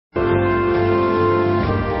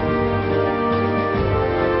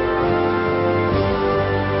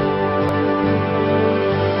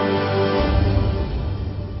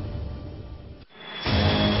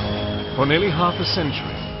nearly half a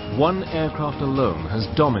century, one aircraft alone has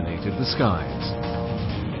dominated the skies.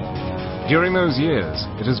 During those years,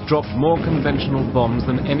 it has dropped more conventional bombs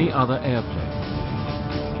than any other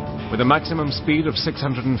airplane. With a maximum speed of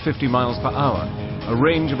 650 miles per hour, a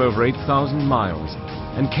range of over 8,000 miles,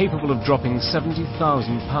 and capable of dropping 70,000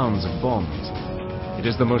 pounds of bombs, it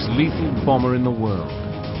is the most lethal bomber in the world.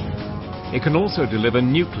 It can also deliver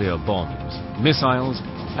nuclear bombs, missiles,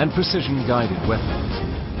 and precision-guided weapons.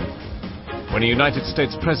 When a United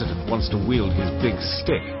States president wants to wield his big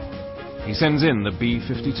stick, he sends in the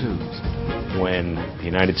B-52s. When the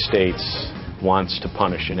United States wants to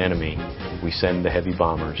punish an enemy, we send the heavy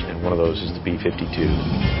bombers, and one of those is the B-52.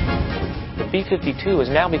 The B-52 has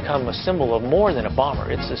now become a symbol of more than a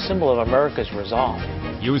bomber. It's a symbol of America's resolve.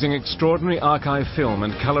 Using extraordinary archive film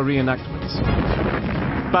and color reenactments,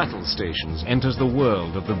 Battle Stations enters the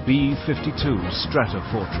world of the B-52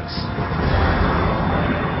 Stratofortress.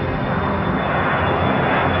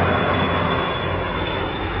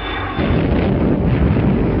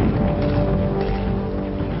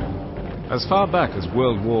 As far back as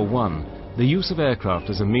World War I, the use of aircraft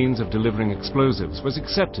as a means of delivering explosives was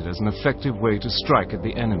accepted as an effective way to strike at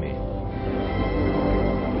the enemy.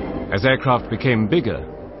 As aircraft became bigger,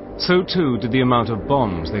 so too did the amount of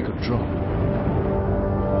bombs they could drop.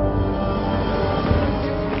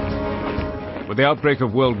 With the outbreak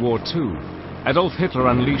of World War II, Adolf Hitler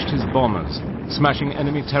unleashed his bombers, smashing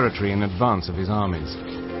enemy territory in advance of his armies.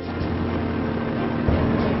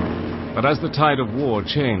 But as the tide of war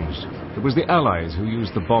changed, it was the Allies who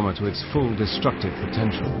used the bomber to its full destructive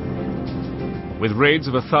potential. With raids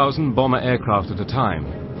of 1,000 bomber aircraft at a time,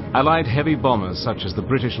 Allied heavy bombers such as the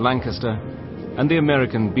British Lancaster and the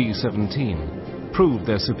American B-17 proved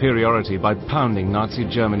their superiority by pounding Nazi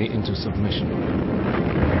Germany into submission.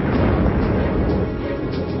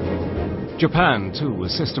 Japan, too,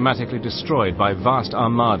 was systematically destroyed by vast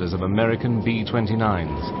armadas of American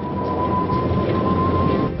B-29s.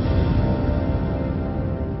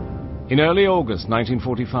 In early August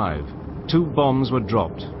 1945, 2 bombs were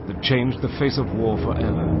dropped that changed the face of war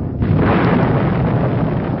forever.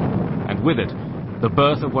 And with it, the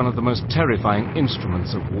birth of one of the most terrifying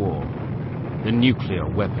instruments of war, the nuclear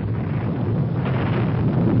weapon.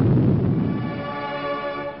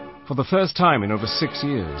 For the first time in over 6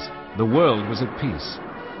 years, the world was at peace.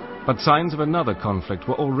 But signs of another conflict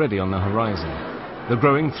were already on the horizon, the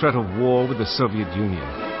growing threat of war with the Soviet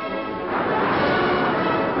Union.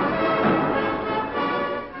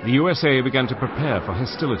 The USA began to prepare for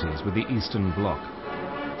hostilities with the Eastern Bloc.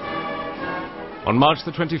 On March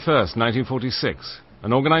the 21st, 1946,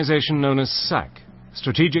 an organization known as SAC,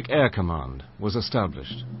 Strategic Air Command, was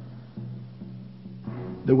established.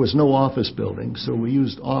 There was no office building, so we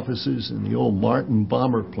used offices in the old Martin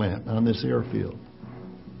bomber plant on this airfield.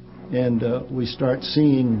 And we start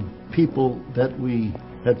seeing people that we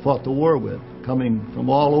had fought the war with coming from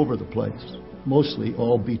all over the place, mostly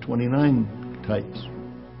all B-29 types.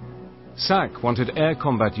 SAC wanted air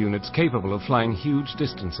combat units capable of flying huge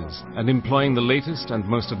distances and employing the latest and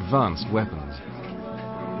most advanced weapons.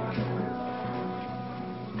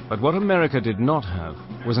 But what America did not have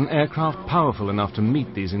was an aircraft powerful enough to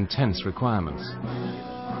meet these intense requirements.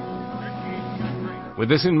 With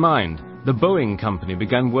this in mind, the Boeing company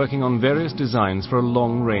began working on various designs for a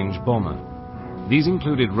long-range bomber. These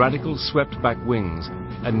included radical swept-back wings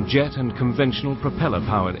and jet and conventional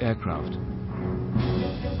propeller-powered aircraft.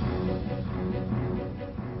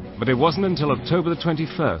 But it wasn't until October the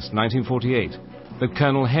 21st, 1948, that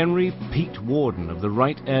Colonel Henry Pete Worden of the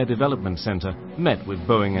Wright Air Development Center met with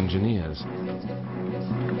Boeing engineers.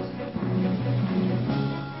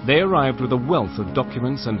 They arrived with a wealth of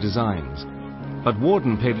documents and designs, but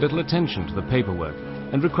Worden paid little attention to the paperwork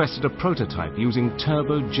and requested a prototype using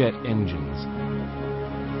turbojet engines.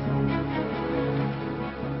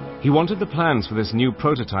 He wanted the plans for this new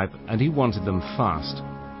prototype, and he wanted them fast.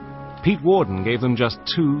 Pete Worden gave them just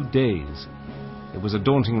 2 days. It was a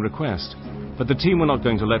daunting request, but the team were not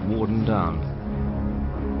going to let Worden down.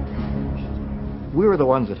 We were the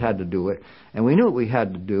ones that had to do it, and we knew what we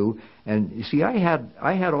had to do. And you see, I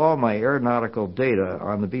had all my aeronautical data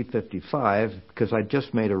on the B-55 because I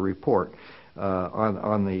just made a report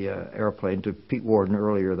on the airplane to Pete Worden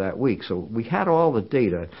earlier that week. So we had all the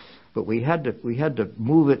data, but we had to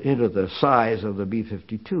move it into the size of the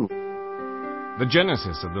B-52. The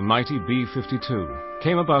genesis of the mighty B-52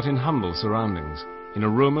 came about in humble surroundings, in a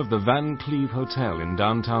room of the Van Cleve Hotel in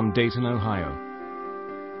downtown Dayton, Ohio.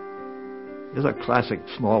 It's a classic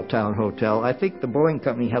small-town hotel. I think the Boeing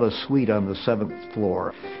company had a suite on the 7th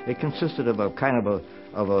floor. It consisted of a kind of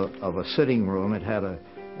a sitting room. It had a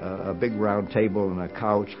a big round table and a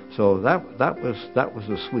couch. So that was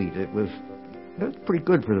a suite. It was pretty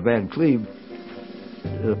good for the Van Cleve.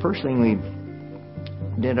 The first thing we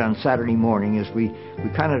did on Saturday morning is we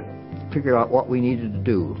kind of figured out what we needed to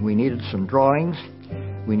do. We needed some drawings.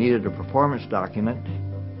 We needed a performance document.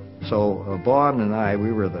 So Vaughn and I,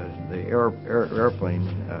 we were the airplane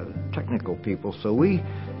technical people. So we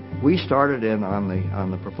started in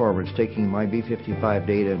on the performance, taking my B-55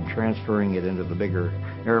 data and transferring it into the bigger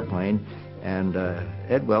airplane. And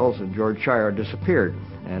Ed Wells and George Shire disappeared.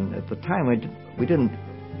 And at the time, we didn't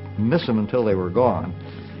miss them until they were gone.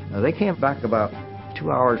 They came back about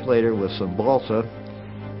 2 hours later with some balsa,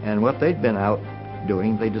 and what they'd been out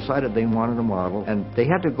doing, they decided they wanted a model, and they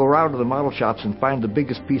had to go around to the model shops and find the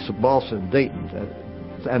biggest piece of balsa in Dayton,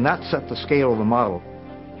 and that set the scale of the model.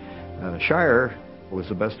 Shire was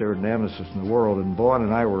the best aerodynamicist in the world, and Vaughn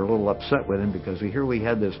and I were a little upset with him because here we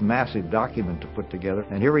had this massive document to put together,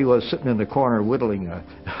 and here he was sitting in the corner whittling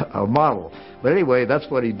a model. But anyway, that's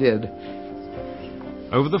what he did.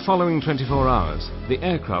 Over the following 24 hours, the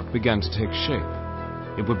aircraft began to take shape.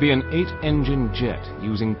 It would be an 8-engine jet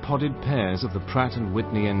using podded pairs of the Pratt &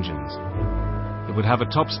 Whitney engines. It would have a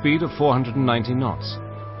top speed of 490 knots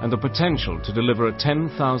and the potential to deliver a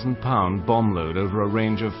 10,000-pound bomb load over a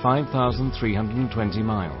range of 5,320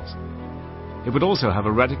 miles. It would also have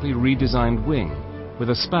a radically redesigned wing with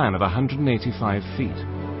a span of 185 feet.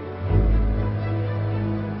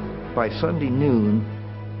 By Sunday noon,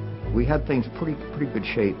 we had things pretty good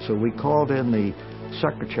shape, so we called in the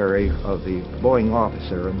secretary of the Boeing office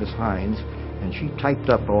there, Miss Hines, and she typed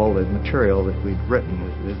up all the material that we'd written.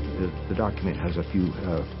 The document has a few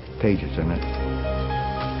pages in it.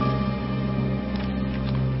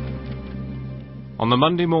 On the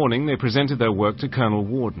Monday morning, they presented their work to Colonel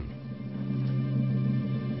Warden.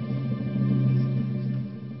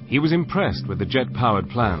 He was impressed with the jet-powered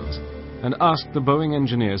plans and asked the Boeing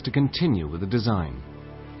engineers to continue with the design.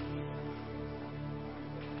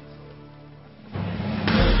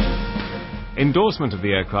 Endorsement of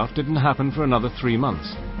the aircraft didn't happen for another 3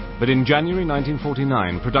 months, but in January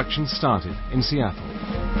 1949, production started in Seattle.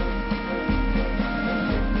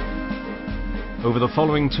 Over the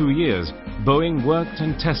following 2 years, Boeing worked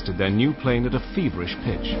and tested their new plane at a feverish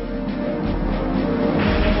pitch.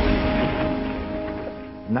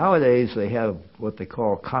 Nowadays, they have what they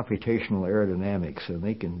call computational aerodynamics, and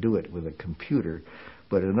they can do it with a computer.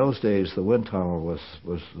 But in those days, the wind tunnel was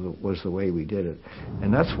the way we did it.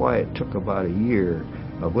 And that's why it took about a year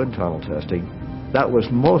of wind tunnel testing. That was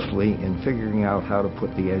mostly in figuring out how to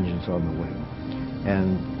put the engines on the wing.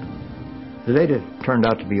 And the data turned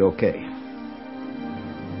out to be okay.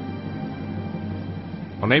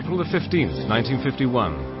 On April the 15th,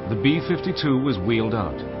 1951, the B-52 was wheeled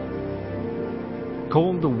out.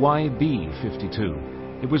 Called the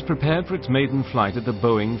YB-52, it was prepared for its maiden flight at the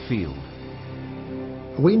Boeing field.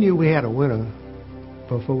 We knew we had a winner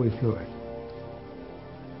before we flew it.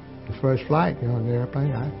 The first flight, on the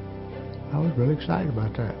airplane, I was really excited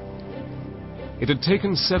about that. It had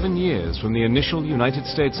taken 7 years from the initial United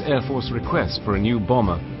States Air Force request for a new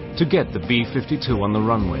bomber to get the B-52 on the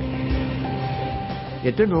runway.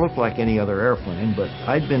 It didn't look like any other airplane, but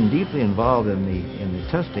I'd been deeply involved in the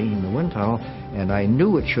testing in the wind tunnel, and I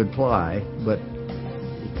knew it should fly. But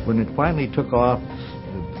when it finally took off,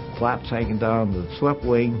 the flaps hanging down, the swept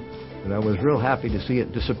wing, and I was real happy to see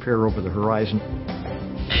it disappear over the horizon.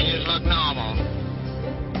 Engines look normal.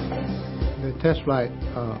 The test flight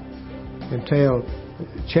entailed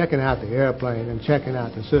checking out the airplane and checking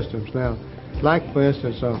out the systems. Now, like for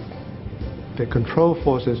instance, the control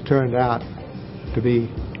forces turned out to be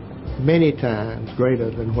many times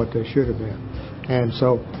greater than what they should have been. And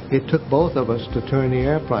so it took both of us to turn the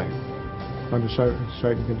airplane under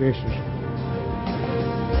certain conditions.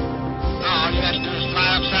 All you have to do is fly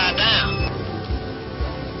upside down.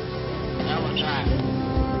 Now we'll try.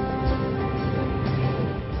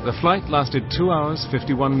 The flight lasted 2 hours,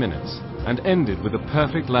 51 minutes and ended with a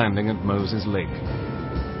perfect landing at Moses Lake.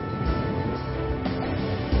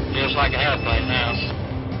 Feels like an airplane now.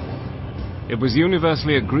 It was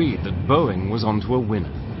universally agreed that Boeing was onto a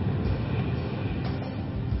winner.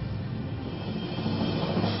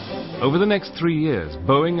 Over the next 3 years,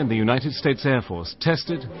 Boeing and the United States Air Force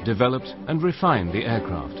tested, developed, and refined the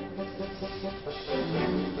aircraft.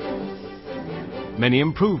 Many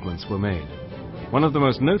improvements were made. One of the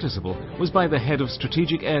most noticeable was by the head of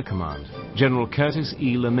Strategic Air Command, General Curtis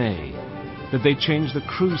E. LeMay, that they changed the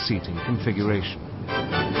crew seating configuration.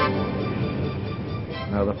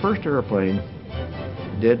 Now, the first airplane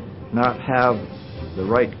did not have the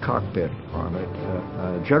right cockpit on it.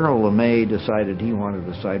 General LeMay decided he wanted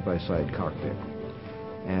a side-by-side cockpit.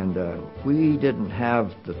 And we didn't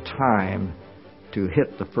have the time to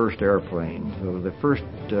hit the first airplane. So the first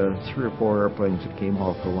 3 or 4 airplanes that came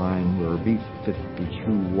off the line were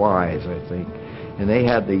B-52Ys, I think, and they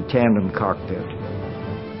had the tandem cockpit.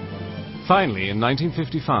 Finally, in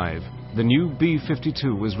 1955, the new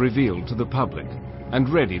B-52 was revealed to the public and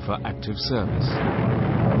ready for active service.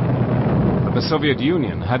 But the Soviet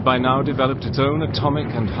Union had by now developed its own atomic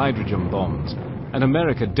and hydrogen bombs, and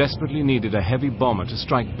America desperately needed a heavy bomber to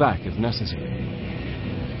strike back if necessary.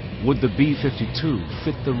 Would the B-52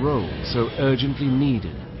 fit the role so urgently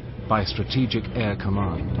needed by Strategic Air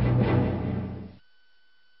Command?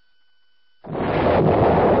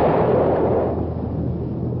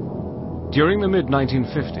 During the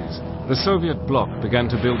mid-1950s, the Soviet bloc began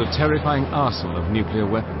to build a terrifying arsenal of nuclear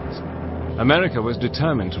weapons. America was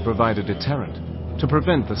determined to provide a deterrent, to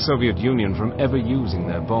prevent the Soviet Union from ever using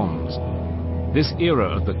their bombs. This era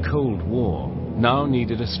of the Cold War now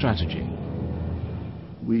needed a strategy.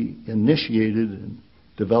 We initiated and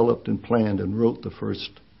developed and planned and wrote the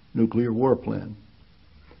first nuclear war plan.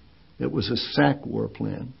 It was a SAC war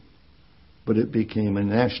plan, but it became a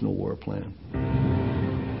national war plan.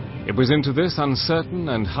 It was into this uncertain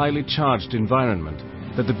and highly charged environment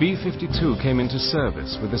that the B-52 came into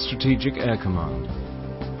service with the Strategic Air Command.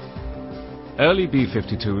 Early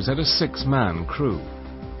B-52s had a 6-man crew,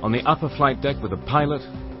 on the upper flight deck with a pilot,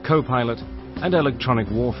 co-pilot, and electronic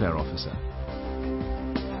warfare officer.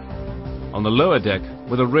 On the lower deck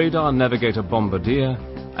were the radar navigator bombardier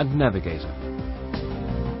and navigator.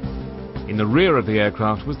 In the rear of the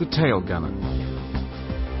aircraft was the tail gunner.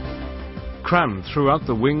 Crammed throughout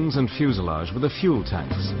the wings and fuselage were the fuel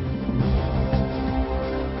tanks.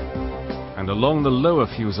 And along the lower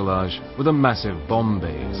fuselage were the massive bomb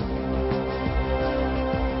bays.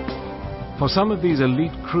 For some of these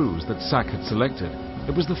elite crews that SAC had selected,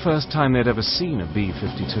 it was the first time they'd ever seen a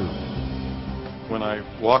B-52. When I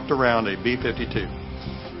walked around a B-52,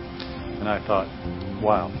 and I thought,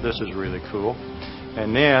 wow, this is really cool.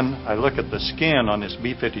 And then I look at the skin on this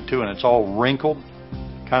B-52 and it's all wrinkled,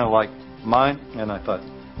 kind of like mine, and I thought,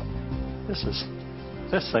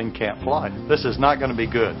 this thing can't fly. This is not going to be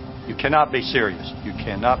good. You cannot be serious. You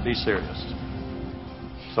cannot be serious.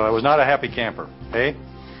 So I was not a happy camper, eh?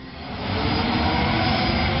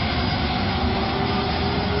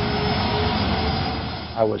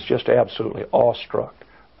 I was just absolutely awestruck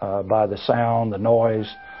by the sound, the noise,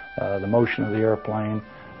 the motion of the airplane,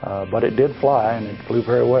 but it did fly and it flew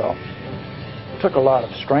very well. It took a lot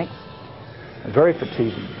of strength, very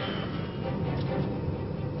fatiguing.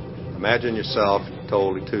 Imagine yourself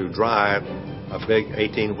told to drive a big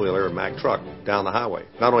 18-wheeler Mack truck down the highway.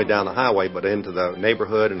 Not only down the highway, but into the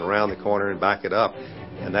neighborhood and around the corner and back it up.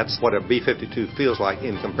 And that's what a B-52 feels like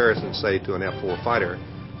in comparison, say, to an F-4 fighter,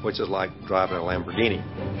 which is like driving a Lamborghini.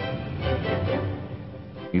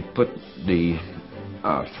 You put the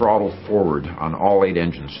throttle forward on all 8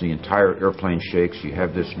 engines. The entire airplane shakes. You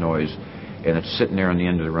have this noise, and it's sitting there on the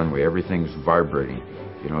end of the runway. Everything's vibrating.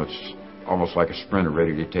 You know, it's almost like a sprinter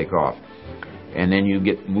ready to take off. And then you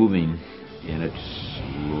get moving, and it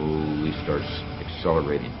slowly starts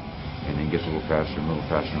accelerating, and then gets a little faster, a little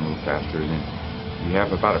faster, a little faster. And then you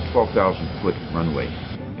have about a 12,000-foot runway,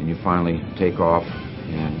 and you finally take off,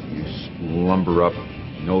 and you lumber up,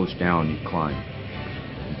 nose down, you climb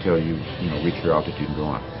until you reach your altitude and go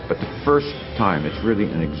on. But the first time, it's really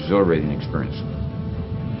an exhilarating experience.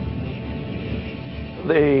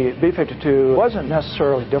 The B-52 wasn't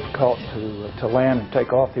necessarily difficult to land and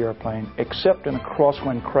take off the airplane, except in a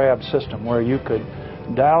crosswind crab system where you could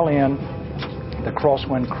dial in the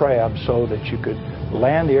crosswind crab so that you could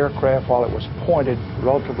land the aircraft while it was pointed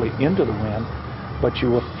relatively into the wind, but you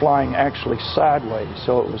were flying actually sideways,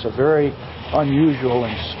 so it was a very unusual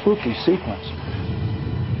and spooky sequence.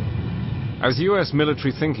 As U.S.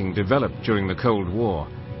 military thinking developed during the Cold War,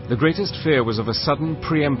 the greatest fear was of a sudden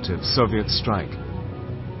preemptive Soviet strike.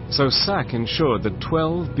 So SAC ensured that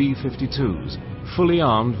 12 B-52s, fully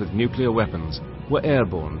armed with nuclear weapons, were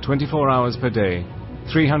airborne 24 hours per day,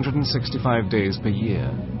 365 days per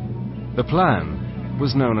year. The plan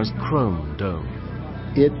was known as Chrome Dome.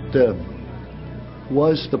 It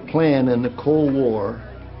was the plan in the Cold War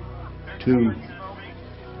to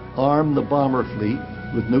arm the bomber fleet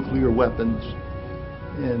with nuclear weapons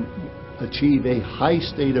and achieve a high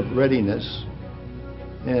state of readiness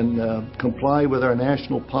and comply with our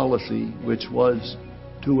national policy, which was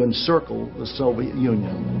to encircle the Soviet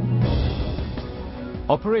Union.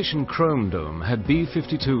 Operation Chrome Dome had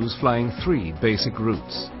B-52s flying 3 basic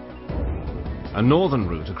routes. A northern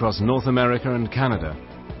route across North America and Canada,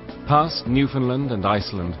 past Newfoundland and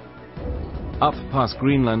Iceland, up past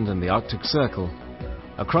Greenland and the Arctic Circle,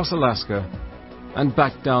 across Alaska, and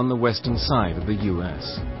back down the western side of the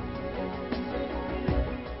U.S.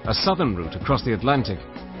 A southern route across the Atlantic,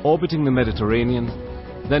 orbiting the Mediterranean,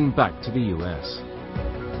 then back to the U.S.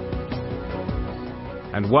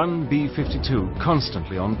 And one B-52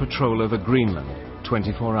 constantly on patrol over Greenland,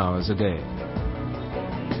 24 hours a day.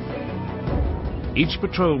 Each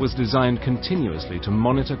patrol was designed continuously to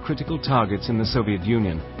monitor critical targets in the Soviet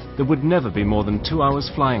Union that would never be more than 2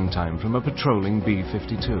 hours flying time from a patrolling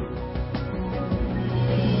B-52.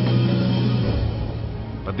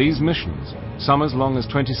 But these missions, some as long as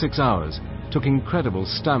 26 hours, took incredible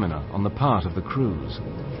stamina on the part of the crews.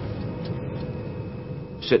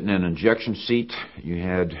 Sitting in an injection seat, you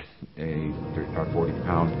had a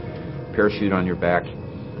 40-pound parachute on your back.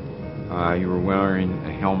 You were wearing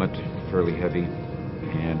a helmet, fairly heavy,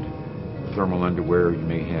 and thermal underwear. You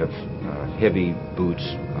may have heavy boots.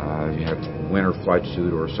 You have a winter flight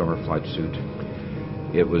suit or a summer flight suit.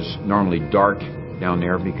 It was normally dark down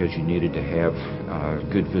there because you needed to have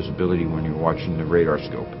good visibility when you're watching the radar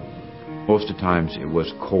scope. Most of the times it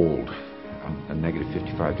was cold, a negative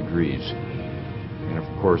 55 degrees. And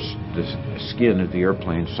of course, the skin of the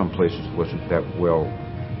airplane, some places wasn't that well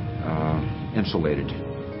insulated.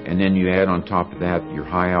 And then you add on top of that your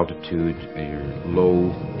high altitude, your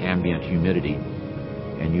low ambient humidity,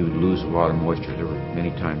 and you would lose a lot of moisture. There were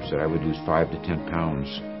many times that I would lose 5 to 10 pounds,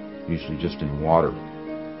 usually just in water,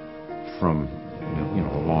 from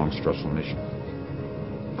a long, stressful mission.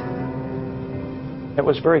 It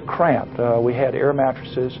was very cramped. We had air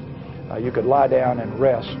mattresses. You could lie down and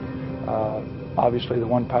rest. Obviously, the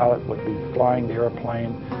one pilot would be flying the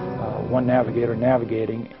airplane, one navigator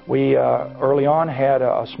navigating. We early on had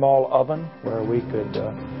a small oven where we could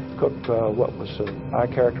cook what was I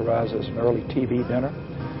characterize as an early TV dinner.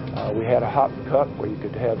 We had a hot cup where you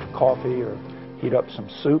could have coffee or heat up some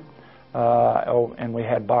soup, and we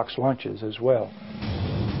had box lunches as well.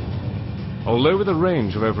 Although with a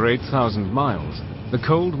range of over 8,000 miles, the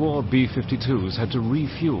Cold War B-52s had to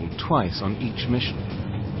refuel twice on each mission.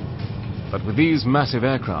 But with these massive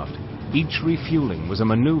aircraft, each refueling was a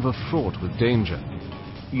maneuver fraught with danger.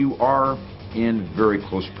 You are in very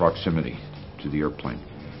close proximity to the airplane.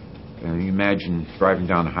 And you imagine driving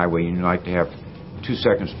down the highway and you like to have 2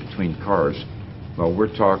 seconds between cars. Well,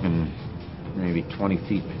 we're talking maybe 20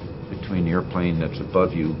 feet between the airplane that's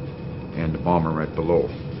above you and the bomber right below.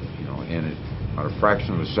 And on a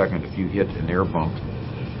fraction of a second, if you hit an air bump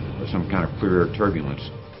or some kind of clear air turbulence,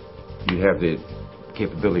 you have the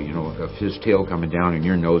capability, of his tail coming down and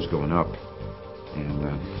your nose going up.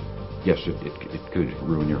 And yes, it could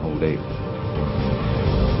ruin your whole day.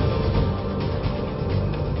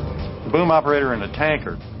 The boom operator in a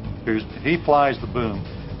tanker, he flies the boom.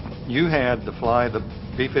 You had to fly the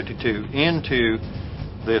B-52 into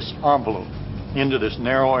this envelope, into this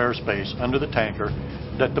narrow airspace under the tanker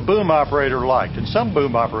that the boom operator liked. And some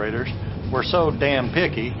boom operators were so damn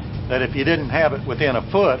picky that if you didn't have it within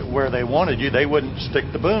a foot where they wanted you, they wouldn't stick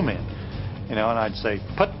the boom in. And I'd say,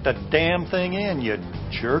 put the damn thing in, you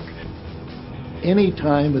jerk. Any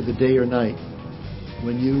time of the day or night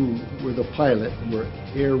when you were the pilot and were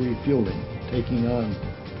air refueling, taking on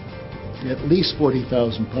at least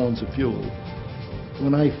 40,000 pounds of fuel,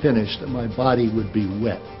 when I finished, my body would be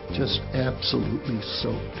wet, just absolutely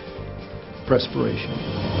soaked. Perspiration.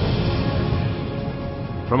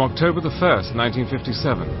 From October the 1st,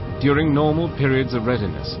 1957, during normal periods of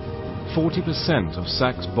readiness, 40% of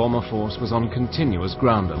SAC's bomber force was on continuous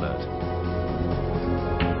ground alert,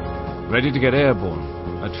 ready to get airborne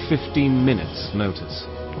at 15 minutes' notice.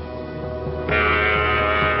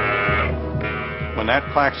 When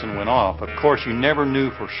that klaxon went off, of course, you never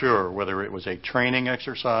knew for sure whether it was a training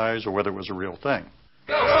exercise or whether it was a real thing.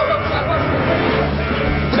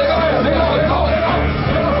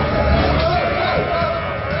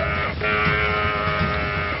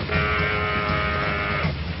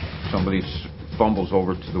 Somebody fumbles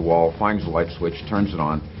over to the wall, finds the light switch, turns it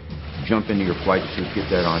on, jump into your flight suit, get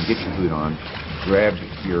that on, get your boot on, grab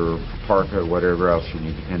your parka or whatever else you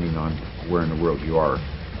need, depending on where in the world you are,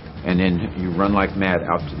 and then you run like mad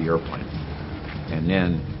out to the airplane. And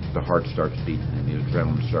then the heart starts beating and the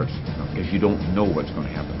adrenaline starts, because you don't know what's going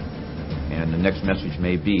to happen. And the next message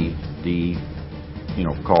may be the,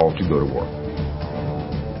 call to go to war.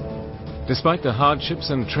 Despite the hardships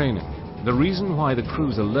and training, the reason why the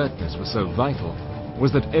crew's alertness was so vital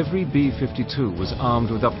was that every B-52 was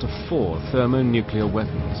armed with up to 4 thermonuclear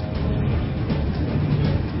weapons.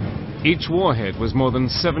 Each warhead was more than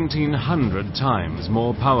 1,700 times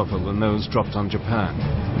more powerful than those dropped on Japan.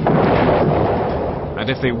 And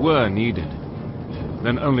if they were needed,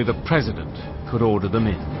 then only the president could order them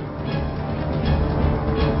in.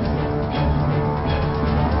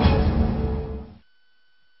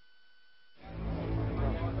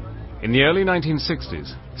 In the early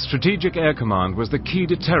 1960s, Strategic Air Command was the key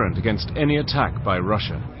deterrent against any attack by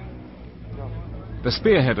Russia. The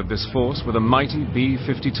spearhead of this force were the mighty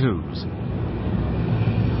B-52s.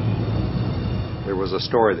 There was a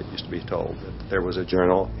story that used to be told that there was a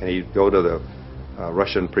general, and he'd go to the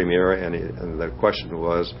Russian premier, and the question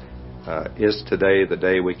was, is today the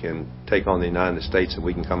day we can take on the United States and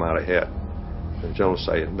we can come out ahead? The general would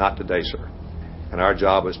say, not today, sir. And our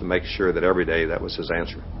job was to make sure that every day that was his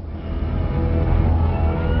answer.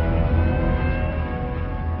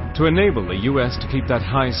 To enable the U.S. to keep that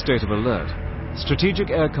high state of alert, Strategic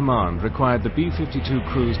Air Command required the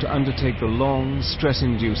B-52 crews to undertake the long,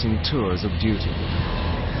 stress-inducing tours of duty.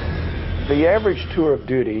 The average tour of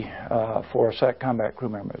duty for SAC combat crew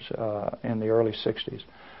members in the early 60s,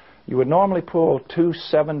 you would normally pull 2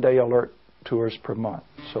 7-day alert tours per month.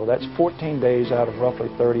 So that's 14 days out of roughly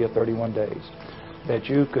 30 or 31 days that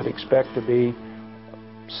you could expect to be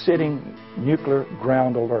sitting nuclear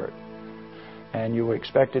ground alert. And you were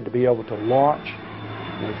expected to be able to launch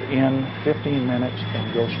within 15 minutes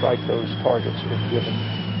and go strike those targets if given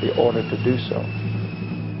the order to do so.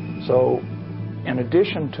 So in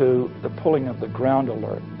addition to the pulling of the ground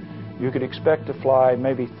alert, you could expect to fly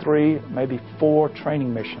maybe 3, maybe 4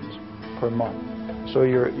 training missions per month. So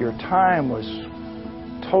your time was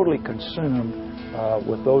totally consumed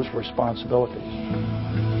with those responsibilities.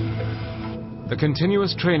 The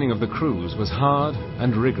continuous training of the crews was hard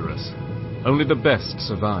and rigorous. Only the best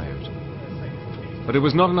survived. But it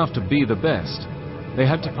was not enough to be the best. They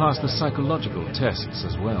had to pass the psychological tests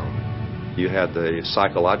as well. You had the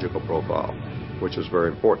psychological profile, which was very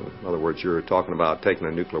important. In other words, you're talking about taking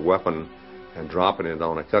a nuclear weapon and dropping it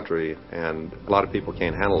on a country, and a lot of people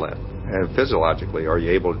can't handle that. And physiologically, are you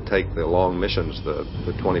able to take the long missions, the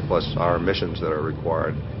 20-plus hour missions that are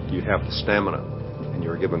required? Do you have the stamina? And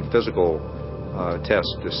you're given physical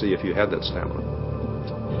tests to see if you had that stamina.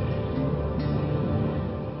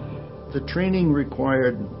 The training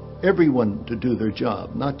required everyone to do their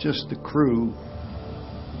job, not just the crew,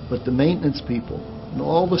 but the maintenance people and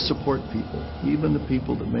all the support people, even the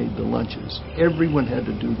people that made the lunches. Everyone had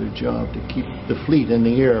to do their job to keep the fleet in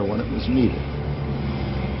the air when it was needed.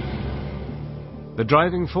 The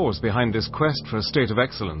driving force behind this quest for a state of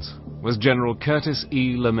excellence was General Curtis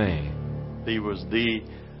E. LeMay. He was the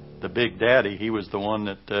big daddy. He was the one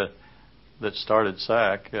that started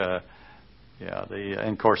SAC.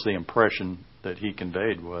 And of course the impression that he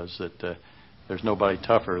conveyed was that there's nobody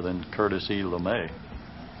tougher than Curtis E. LeMay.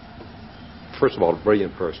 First of all, a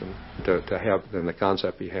brilliant person to have in the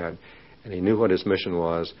concept he had, and he knew what his mission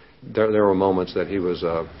was. There were moments that he was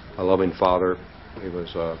a loving father.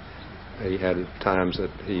 He had times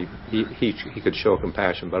that he could show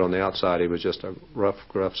compassion, but on the outside he was just a rough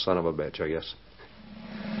son of a bitch, I guess.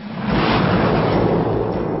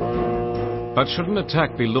 But should an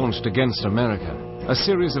attack be launched against America, a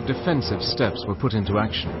series of defensive steps were put into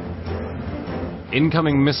action.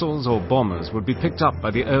 Incoming missiles or bombers would be picked up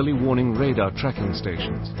by the early warning radar tracking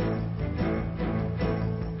stations.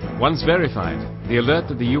 Once verified, the alert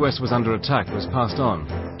that the U.S. was under attack was passed on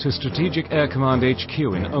to Strategic Air Command HQ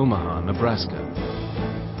in Omaha, Nebraska.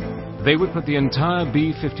 They would put the entire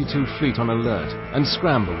B-52 fleet on alert and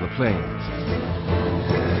scramble the planes.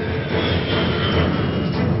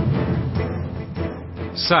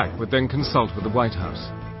 SAC would then consult with the White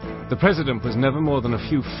House. The President was never more than a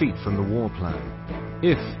few feet from the war plan.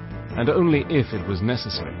 If, and only if it was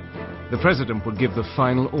necessary, the President would give the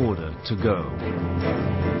final order to go.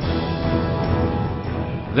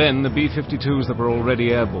 Then the B-52s that were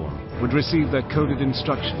already airborne would receive their coded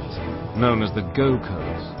instructions, known as the GO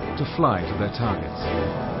codes, to fly to their targets.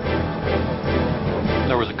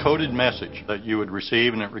 There was a coded message that you would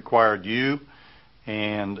receive, and it required you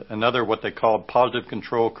and another what they called positive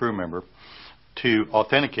control crew member to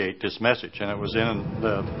authenticate this message. And it was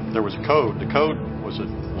there was a code. The code was a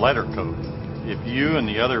letter code. If you and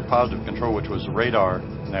the other positive control, which was the radar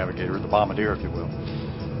navigator, the bombardier if you will,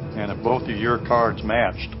 and if both of your cards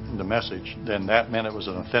matched the message, then that meant it was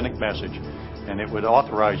an authentic message, and it would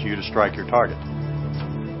authorize you to strike your target.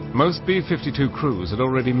 Most B-52 crews had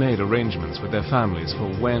already made arrangements with their families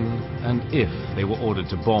for when and if they were ordered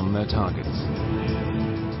to bomb their targets.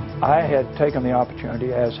 I had taken the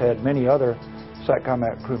opportunity, as had many other SAC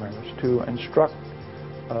combat crew members, to instruct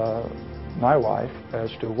my wife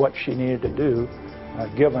as to what she needed to do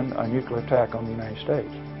given a nuclear attack on the United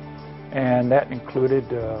States. And that included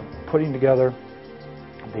putting together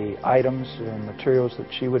the items and materials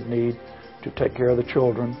that she would need to take care of the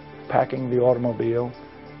children, packing the automobile,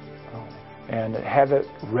 and have it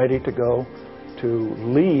ready to go to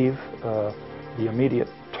leave the immediate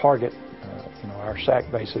target our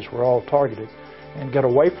SAC bases were all targeted, and get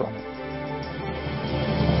away from it.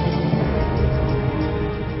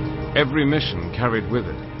 Every mission carried with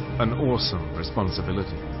it an awesome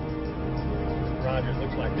responsibility. Roger,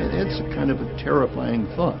 looks like it's a kind of a terrifying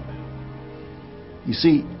thought. You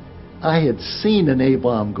see, I had seen an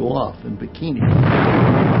A-bomb go off in Bikini.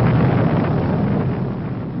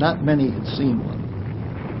 Not many had seen one.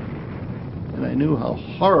 And I knew how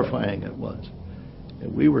horrifying it was.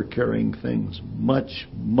 And we were carrying things much,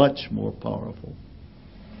 much more powerful.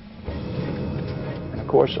 And of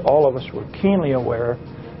course, all of us were keenly aware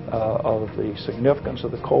of the significance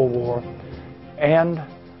of the Cold War and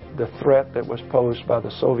the threat that was posed by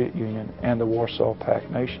the Soviet Union and the Warsaw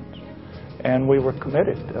Pact nations. And we were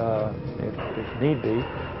committed, if need be,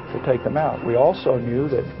 to take them out. We also knew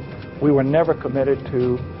that we were never committed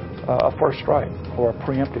to a first strike or a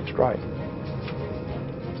preemptive strike.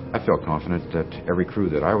 I felt confident that every crew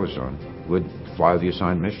that I was on would fly the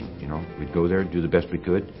assigned mission. We'd go there, do the best we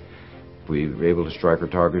could. If we were able to strike our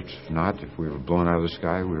targets, if not, if we were blown out of the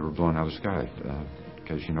sky, we were blown out of the sky.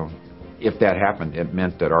 Because, if that happened, it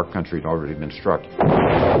meant that our country had already been struck.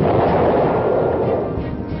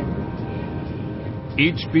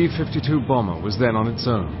 Each B-52 bomber was then on its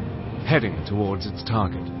own, heading towards its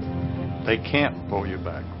target. They can't pull you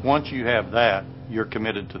back. Once you have that, you're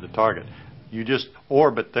committed to the target. You just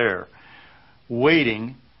orbit there,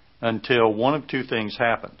 waiting until one of two things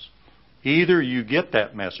happens. Either you get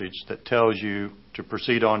that message that tells you to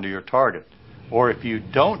proceed on to your target, or if you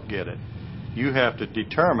don't get it, you have to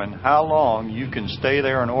determine how long you can stay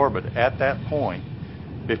there in orbit at that point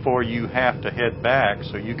before you have to head back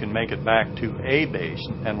so you can make it back to a base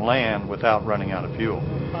and land without running out of fuel.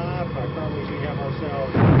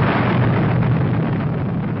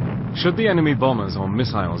 Should the enemy bombers or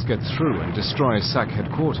missiles get through and destroy SAC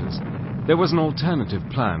headquarters, there was an alternative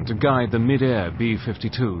plan to guide the mid-air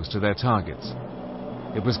B-52s to their targets.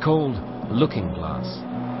 It was called Looking Glass.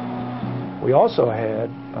 We also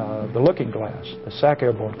had the Looking Glass, the SAC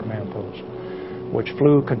Airborne Command Post, which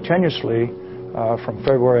flew continuously from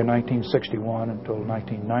February 1961 until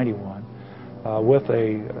 1991 with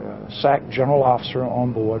a SAC general officer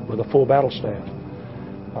on board with a full battle staff.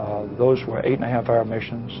 Those were 8.5-hour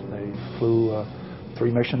missions. They flew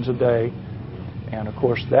 3 missions a day. And of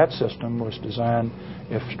course, that system was designed,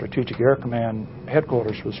 if Strategic Air Command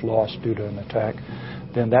headquarters was lost due to an attack,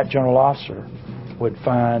 then that general officer would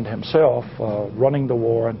find himself running the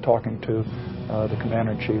war and talking to the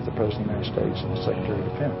Commander-in-Chief, the President of the United States, and the Secretary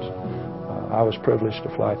of Defense. I was privileged to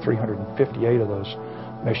fly 358 of those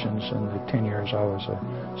missions in the 10 years I was a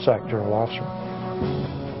SAC general officer.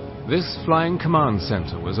 This flying command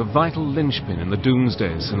center was a vital linchpin in the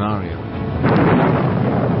doomsday scenario.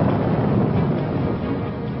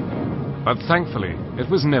 But thankfully, it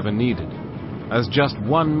was never needed, as just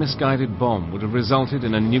one misguided bomb would have resulted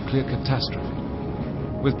in a nuclear catastrophe,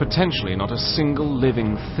 with potentially not a single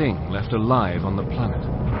living thing left alive on the planet.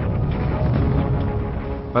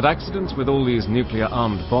 But accidents with all these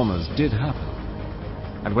nuclear-armed bombers did happen.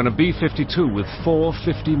 And when a B-52 with 4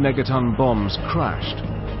 50-megaton bombs crashed,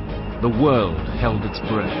 the world held its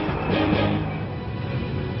breath.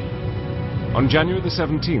 On January the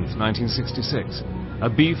 17th, 1966, a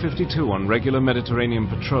B-52 on regular Mediterranean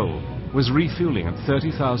patrol was refueling at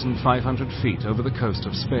 30,500 feet over the coast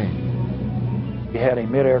of Spain. We had a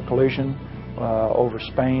mid-air collision over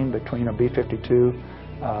Spain between a B-52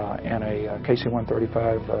 and a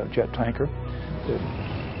KC-135 jet tanker. The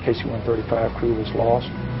KC-135 crew was lost.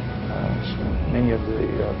 Many of the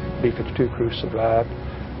B-52 crew survived.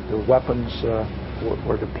 The weapons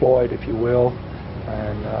were deployed, if you will,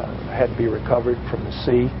 and had to be recovered from the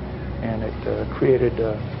sea, and it created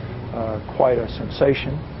quite a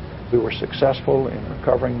sensation. We were successful in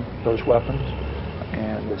recovering those weapons,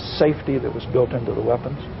 and the safety that was built into the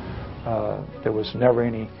weapons. There was never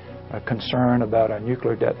any concern about a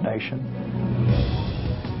nuclear detonation.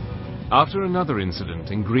 After another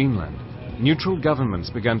incident in Greenland, neutral governments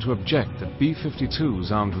began to object that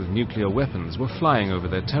B-52s armed with nuclear weapons were flying over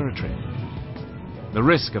their territory. The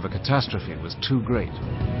risk of a catastrophe was too great.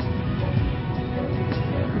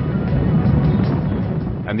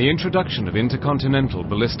 And the introduction of intercontinental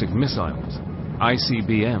ballistic missiles,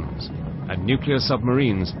 ICBMs, and nuclear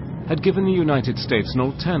submarines had given the United States an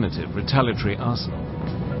alternative retaliatory arsenal.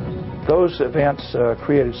 Those events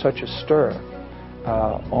created such a stir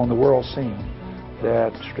on the world scene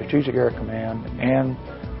that Strategic Air Command and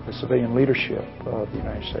the civilian leadership of the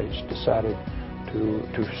United States decided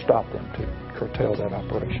to stop them, to curtail that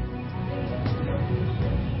operation.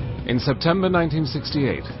 In September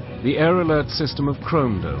 1968, the air alert system of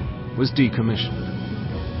Chrome Dome was decommissioned.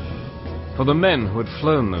 For the men who had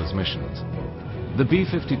flown those missions, the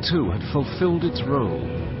B-52 had fulfilled its role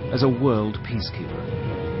as a world peacekeeper.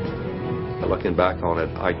 Looking back on it,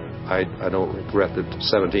 I don't regret the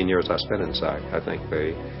 17 years I spent inside. I think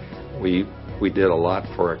we did a lot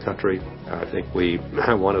for our country. I think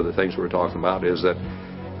one of the things we were talking about is that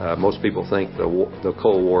most people think the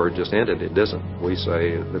Cold War just ended. It doesn't. We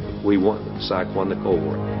say that we won. SAC won the Cold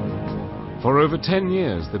War. For over 10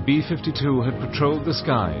 years, the B-52 had patrolled the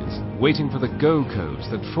skies, waiting for the go codes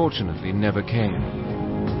that fortunately never came.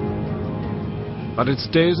 But its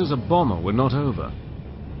days as a bomber were not over.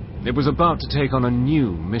 It was about to take on a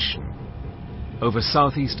new mission over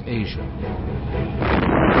Southeast Asia.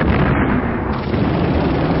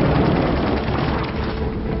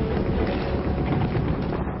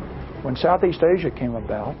 When Southeast Asia came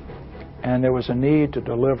about, and there was a need to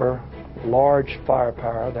deliver large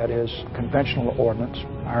firepower, that is, conventional ordnance,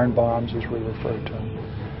 iron bombs as we refer to them,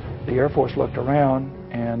 the Air Force looked around,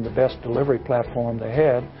 and the best delivery platform they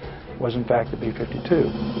had was, in fact, the B-52.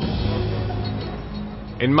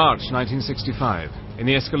 In March 1965, in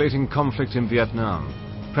the escalating conflict in Vietnam,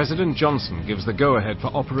 President Johnson gives the go-ahead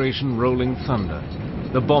for Operation Rolling Thunder,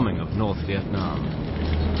 the bombing of North Vietnam.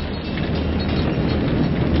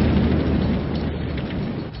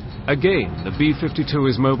 Again, the B-52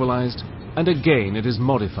 is mobilized, and again it is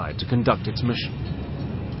modified to conduct its mission.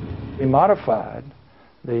 We modified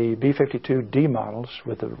the B-52D models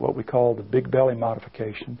with what we call the big belly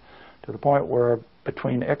modification to the point where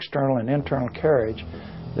between external and internal carriage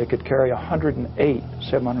they could carry 108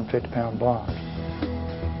 750-pound bombs.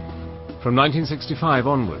 From 1965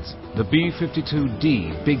 onwards, the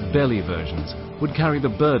B-52D big belly versions would carry the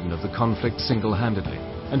burden of the conflict single-handedly,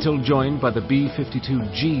 until joined by the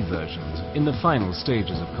B-52G versions in the final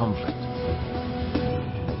stages of conflict.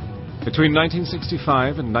 Between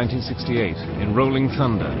 1965 and 1968, in Rolling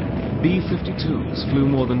Thunder, B-52s flew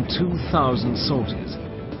more than 2,000 sorties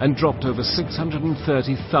and dropped over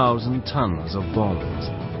 630,000 tons of bombs.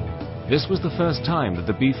 This was the first time that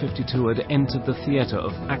the B-52 had entered the theater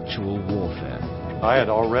of actual warfare. I had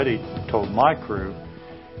already told my crew,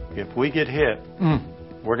 if we get hit,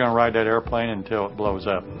 we're going to ride that airplane until it blows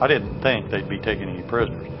up. I didn't think they'd be taking any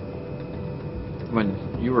prisoners. When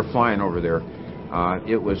you were flying over there,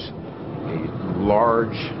 it was a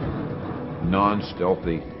large,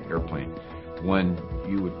 non-stealthy airplane. When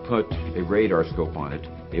you would put a radar scope on it,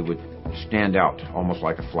 it would stand out almost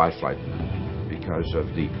like a flashlight because of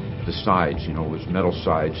the sides. You know, it was metal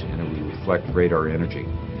sides, and it would reflect radar energy.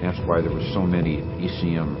 That's why there were so many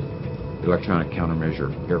ECM, electronic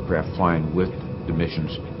countermeasure aircraft flying with the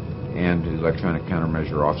missions and the electronic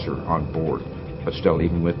countermeasure officer on board. But still,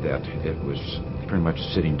 even with that, it was pretty much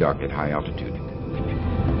a sitting duck at high altitude.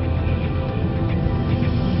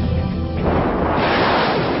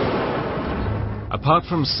 Apart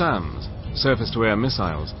from SAMs, surface-to-air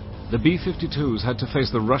missiles, the B-52s had to face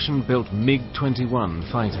the Russian-built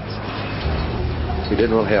MiG-21 fighters. We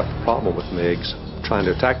didn't really have a problem with MiGs trying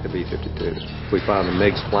to attack the B-52s. We found the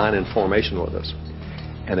MiGs flying in formation with us.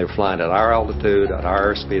 And they were flying at our altitude, at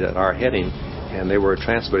our airspeed, at our heading, and they were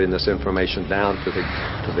transmitting this information down to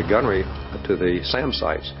the gunnery, to the SAM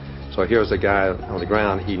sites. So here's the guy on the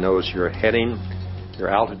ground. He knows your heading, your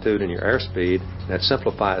altitude, and your airspeed. And that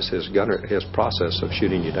simplifies his process of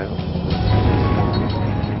shooting you down.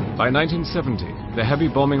 By 1970, the heavy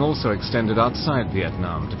bombing also extended outside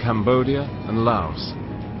Vietnam to Cambodia and Laos.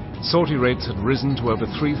 Sortie rates had risen to over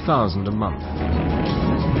 3,000 a month.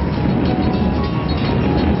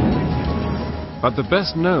 But the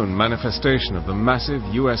best-known manifestation of the massive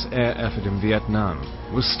U.S. air effort in Vietnam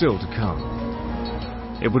was still to come.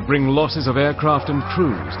 It would bring losses of aircraft and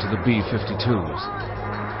crews to the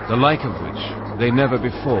B-52s, the like of which they never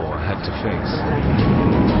before had to face.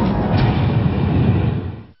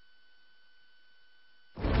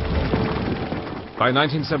 By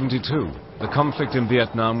 1972, the conflict in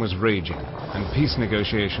Vietnam was raging, and peace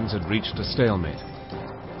negotiations had reached a stalemate.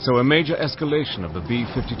 So a major escalation of the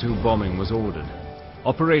B-52 bombing was ordered,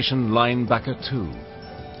 Operation Linebacker 2.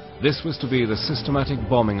 This was to be the systematic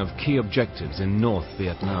bombing of key objectives in North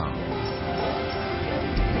Vietnam.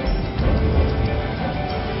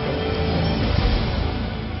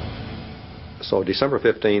 So December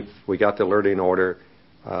 15th, we got the alerting order,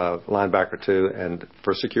 Linebacker 2, and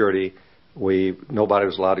for security, nobody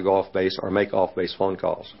was allowed to go off base or make off-base phone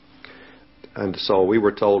calls. And so we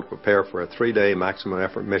were told to prepare for a 3-day maximum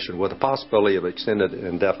effort mission with the possibility of extended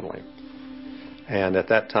indefinitely. And at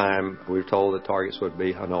that time, we were told the targets would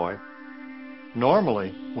be Hanoi.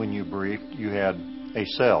 Normally, when you briefed, you had a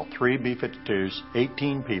cell, 3 B-52s,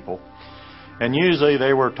 18 people, And usually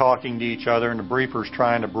they were talking to each other, and the briefer's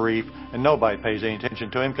trying to brief, and nobody pays any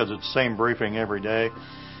attention to him because it's the same briefing every day.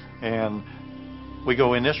 And we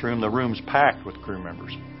go in this room, the room's packed with crew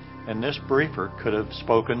members. And this briefer could have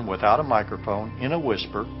spoken without a microphone, in a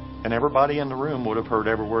whisper, and everybody in the room would have heard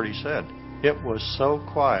every word he said. It was so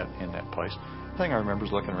quiet in that place. The thing I remember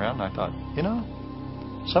is looking around, and I thought, you know,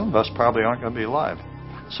 some of us probably aren't going to be alive.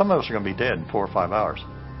 Some of us are going to be dead in 4 or 5 hours.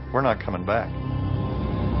 We're not coming back.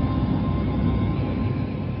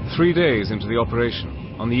 3 days into the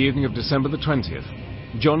operation, on the evening of December the 20th,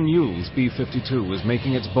 John Ewell's B-52 was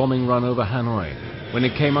making its bombing run over Hanoi when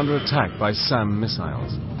it came under attack by SAM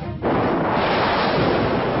missiles.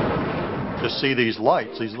 Just see these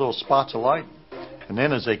lights, these little spots of light. And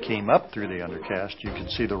then as they came up through the undercast, you could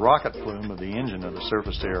see the rocket plume of the engine of the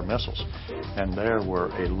surface-to-air missiles. And there were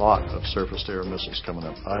a lot of surface-to-air missiles coming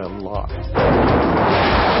up. A lot.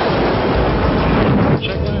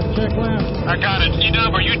 Check left. I got it.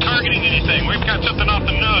 E-Dub, are you targeting anything? We've got something off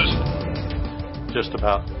the nose. Just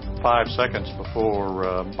about 5 seconds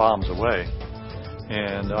before bombs away.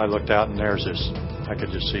 And I looked out, and there's this, I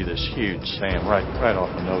could just see this huge SAM right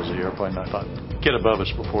off the nose of the airplane. I thought, get above us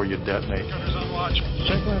before you detonate.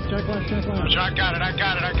 Check left. I got it.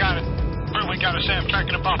 We got a SAM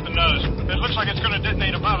tracking up off the nose. It looks like it's going to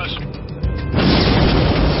detonate above us.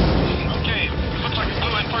 Okay, it looks like it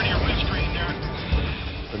blew in front of your windscreen there.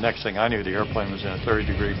 The next thing I knew, the airplane was in a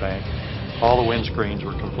 30-degree bank. All the windscreens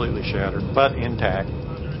were completely shattered, but intact.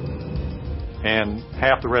 And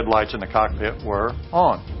half the red lights in the cockpit were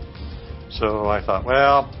on. So I thought,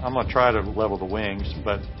 well, I'm going to try to level the wings,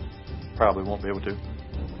 but probably won't be able to.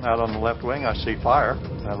 Out on the left wing, I see fire.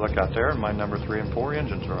 I look out there, and my number 3 and 4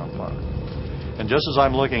 engines are on fire. And just as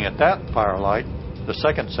I'm looking at that fire light, the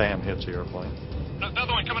second SAM hits the airplane.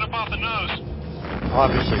 Another one coming up off the nose.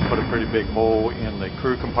 Obviously put a pretty big hole in the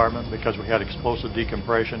crew compartment because we had explosive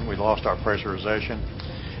decompression. We lost our pressurization.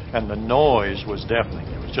 And the noise was deafening.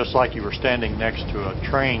 It was just like you were standing next to a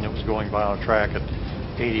train that was going by on a track at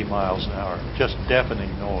 80 miles an hour. Just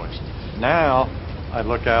deafening noise. Now I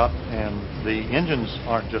look out and the engines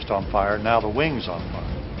aren't just on fire, now the wing's on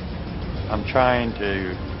fire. I'm trying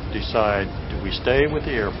to decide, do we stay with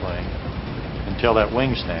the airplane until that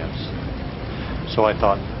wing snaps? So I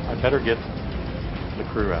thought, I better get the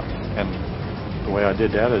crew out. And the way I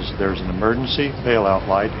did that is there's an emergency bailout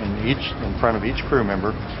light in front of each crew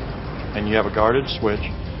member, and you have a guarded switch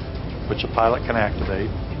which a pilot can activate,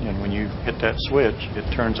 and when you hit that switch, it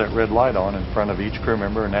turns that red light on in front of each crew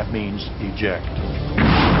member, and that means eject.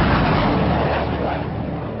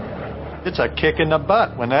 It's a kick in the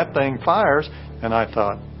butt when that thing fires, and I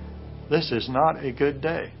thought, this is not a good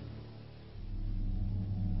day.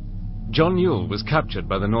 John Ewell was captured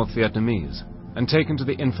by the North Vietnamese and taken to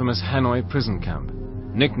the infamous Hanoi prison camp,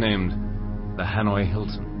 nicknamed the Hanoi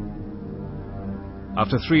Hilton.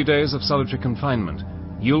 After 3 days of solitary confinement,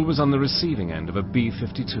 Ewell was on the receiving end of a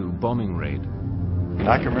B-52 bombing raid. And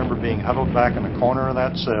I can remember being huddled back in the corner of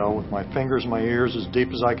that cell with my fingers in my ears as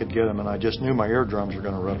deep as I could get them, and I just knew my eardrums were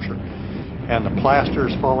going to rupture. And the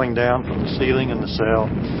plasters falling down from the ceiling in the cell,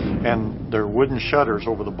 and there are wooden shutters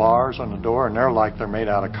over the bars on the door, and they're like they're made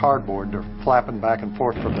out of cardboard. They're flapping back and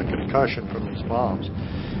forth from the concussion from these bombs.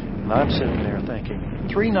 And I'm sitting there thinking,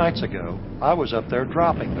 3 nights ago, I was up there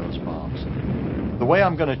dropping those bombs. The way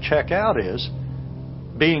I'm going to check out is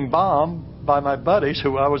being bombed by my buddies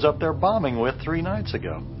who I was up there bombing with 3 nights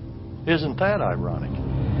ago. Isn't that ironic?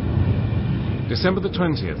 December the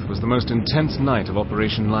 20th was the most intense night of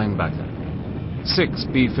Operation Linebacker. 6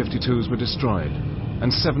 B-52s were destroyed,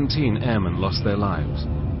 and 17 airmen lost their lives.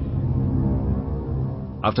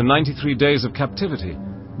 After 93 days of captivity,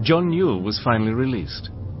 John Ewell was finally released.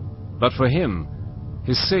 But for him,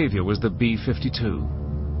 his savior was the B-52.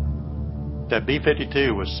 That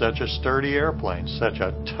B-52 was such a sturdy airplane, such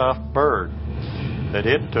a tough bird, that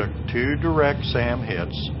it took 2 direct SAM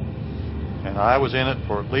hits, and I was in it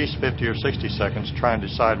for at least 50 or 60 seconds trying to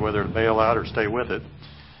decide whether to bail out or stay with it,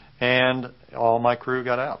 and all my crew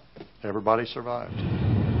got out. Everybody survived.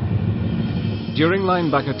 During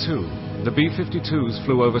Linebacker 2, the B-52s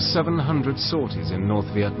flew over 700 sorties in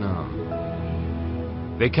North Vietnam.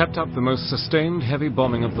 They kept up the most sustained heavy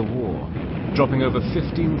bombing of the war, dropping over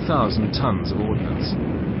 15,000 tons of ordnance.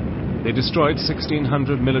 They destroyed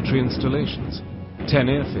 1,600 military installations, 10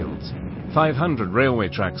 airfields, 500 railway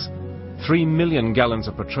tracks, 3 million gallons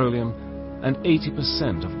of petroleum, and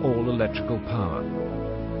 80% of all electrical power.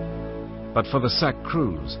 But for the SAC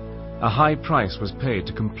crews, a high price was paid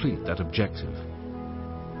to complete that objective.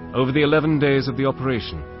 Over the 11 days of the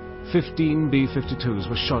operation, 15 B-52s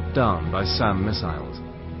were shot down by SAM missiles.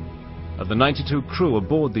 Of the 92 crew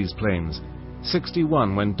aboard these planes,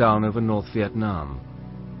 61 went down over North Vietnam.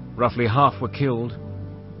 Roughly half were killed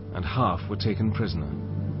and half were taken prisoner.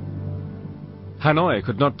 Hanoi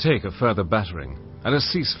could not take a further battering, and a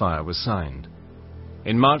ceasefire was signed.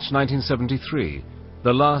 In March 1973,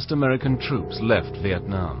 the last American troops left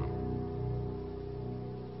Vietnam.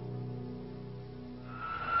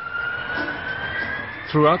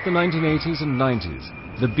 Throughout the 1980s and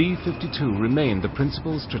 90s, the B-52 remained the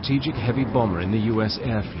principal strategic heavy bomber in the U.S.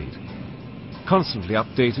 air fleet. Constantly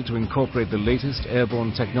updated to incorporate the latest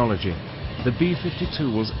airborne technology, the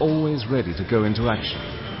B-52 was always ready to go into action.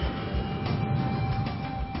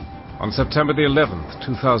 On September the 11th,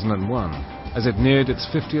 2001, as it neared its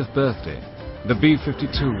 50th birthday, the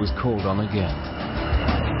B-52 was called on again.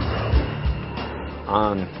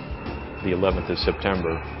 On the 11th of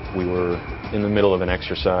September, we were in the middle of an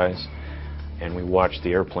exercise, and we watched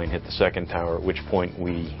the airplane hit the second tower, at which point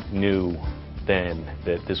we knew then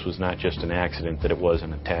that this was not just an accident, that it was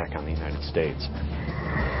an attack on the United States.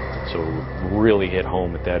 So it really hit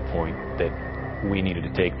home at that point that we needed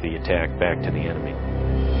to take the attack back to the enemy.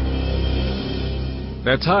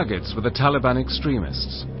 Their targets were the Taliban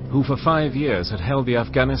extremists, who for 5 years had held the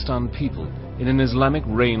Afghanistan people in an Islamic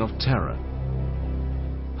reign of terror.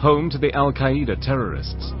 Home to the Al-Qaeda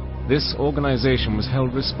terrorists, this organization was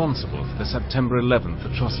held responsible for the September 11th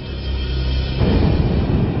atrocities.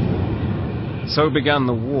 So began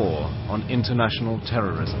the war on international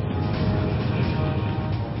terrorism.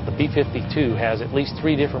 The B-52 has at least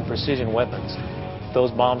 3 different precision weapons.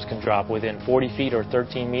 Those bombs can drop within 40 feet or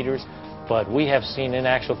 13 meters, but we have seen in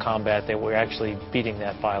actual combat that we're actually beating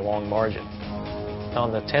that by a long margin.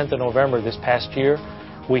 On the 10th of November this past year,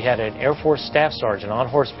 we had an Air Force staff sergeant on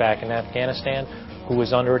horseback in Afghanistan who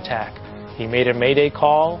was under attack. He made a mayday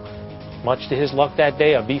call. Much to his luck that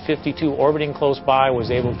day, a B-52 orbiting close by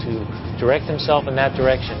was able to direct himself in that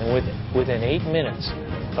direction, and within 8 minutes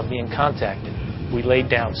of being contacted, we laid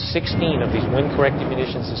down 16 of these wind-corrected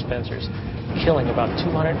munition dispensers, killing about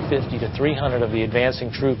 250 to 300 of the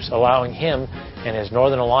advancing troops, allowing him and his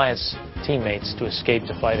Northern Alliance teammates to escape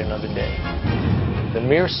to fight another day. The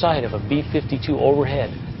mere sight of a B-52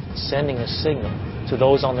 overhead sending a signal to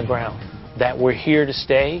those on the ground that we're here to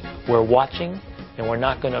stay, we're watching, and we're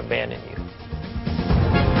not going to abandon you.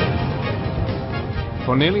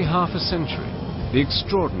 For nearly half a century, the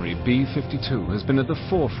extraordinary B-52 has been at the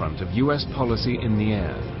forefront of U.S. policy in the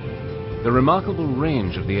air. The remarkable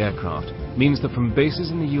range of the aircraft means that from bases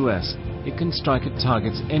in the U.S., it can strike at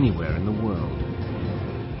targets anywhere in the world.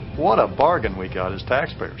 What a bargain we got as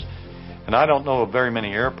taxpayers. And I don't know of very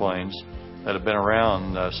many airplanes that have been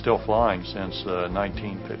around still flying since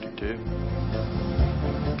 1952.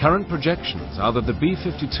 Current projections are that the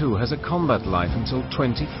B-52 has a combat life until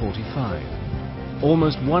 2045.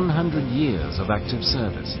 Almost 100 years of active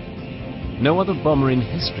service. No other bomber in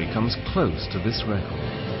history comes close to this record.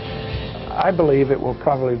 I believe it will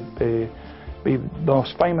probably be the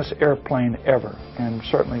most famous airplane ever, and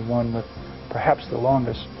certainly one with perhaps the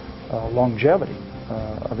longest longevity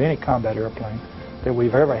of any combat airplane that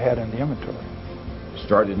we've ever had in the inventory.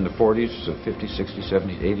 Started in the 40s, 50s, 60s,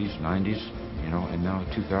 70s, 80s, 90s, and now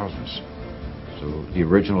the 2000s. So the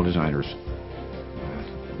original designers,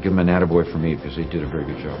 give them an attaboy for me because they did a very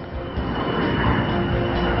good job.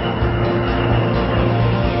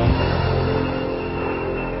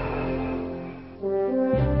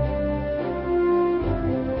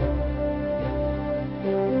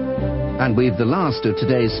 And we've the last of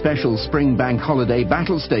today's special Spring Bank Holiday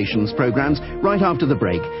Battle Stations programs right after the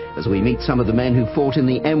break, as we meet some of the men who fought in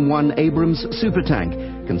the M1 Abrams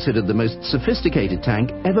supertank, considered the most sophisticated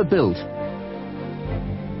tank ever built.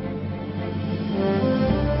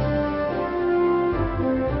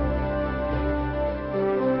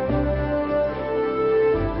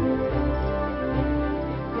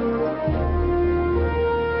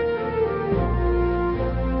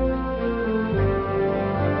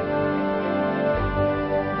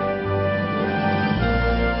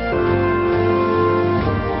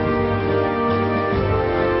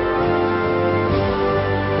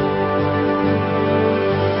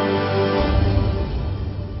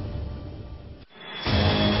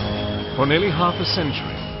 For nearly half a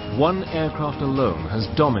century, one aircraft alone has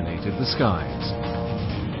dominated the skies.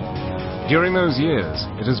 During those years,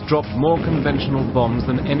 it has dropped more conventional bombs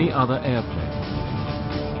than any other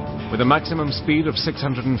airplane. With a maximum speed of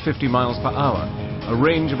 650 miles per hour, a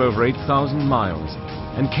range of over 8,000 miles,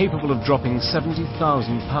 and capable of dropping 70,000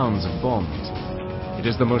 pounds of bombs, it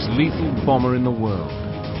is the most lethal bomber in the world.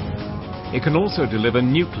 It can also deliver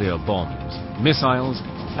nuclear bombs, missiles,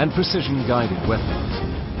 and precision-guided weapons.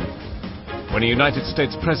 When a United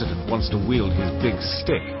States president wants to wield his big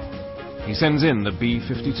stick, he sends in the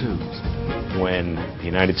B-52s. When the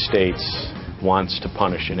United States wants to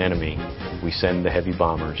punish an enemy, we send the heavy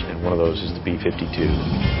bombers, and one of those is the B-52.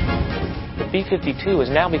 The B-52 has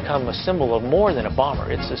now become a symbol of more than a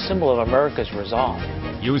bomber. It's a symbol of America's resolve.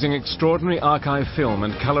 Using extraordinary archive film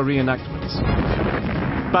and color reenactments,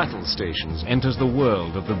 Battle Stations enters the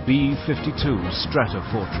world of the B-52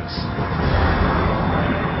 Stratofortress.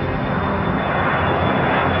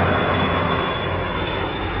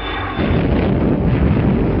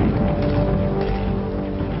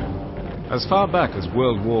 As far back as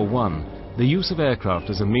World War I, the use of aircraft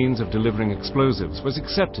as a means of delivering explosives was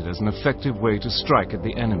accepted as an effective way to strike at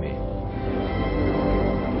the enemy.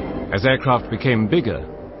 As aircraft became bigger,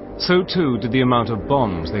 so too did the amount of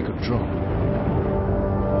bombs they could drop.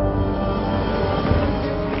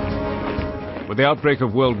 With the outbreak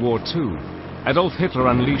of World War II, Adolf Hitler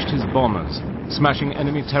unleashed his bombers, smashing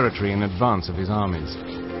enemy territory in advance of his armies.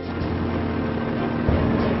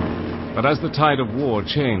 But as the tide of war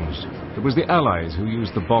changed, it was the Allies who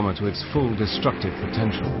used the bomber to its full destructive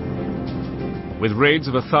potential. With raids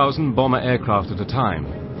of 1,000 bomber aircraft at a time,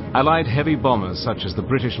 Allied heavy bombers such as the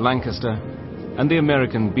British Lancaster and the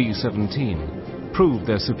American B-17 proved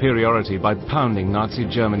their superiority by pounding Nazi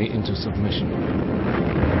Germany into submission.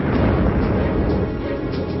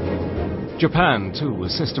 Japan, too,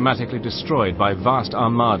 was systematically destroyed by vast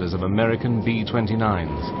armadas of American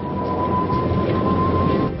B-29s.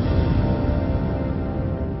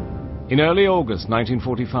 In early August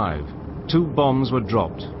 1945, 2 bombs were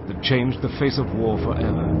dropped that changed the face of war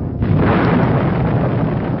forever.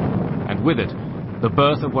 And with it, the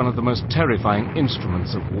birth of one of the most terrifying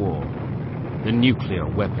instruments of war, the nuclear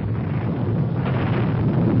weapon.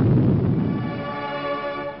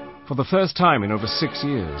 For the first time in over 6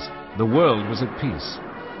 years, the world was at peace.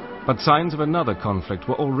 But signs of another conflict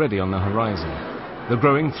were already on the horizon, the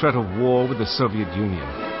growing threat of war with the Soviet Union.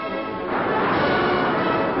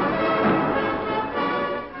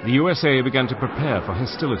 The USA began to prepare for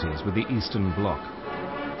hostilities with the Eastern Bloc.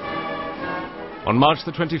 On March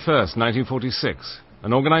the 21st, 1946,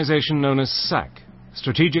 an organization known as SAC,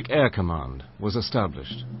 Strategic Air Command, was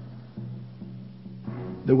established.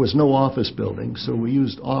 There was no office building, so we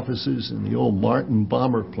used offices in the old Martin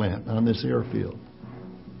bomber plant on this airfield.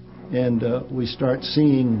 And we start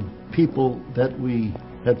seeing people that we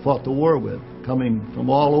had fought the war with coming from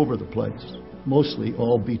all over the place, mostly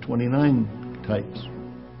all B-29 types.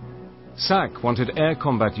 SAC wanted air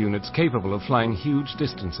combat units capable of flying huge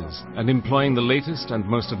distances and employing the latest and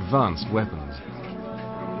most advanced weapons.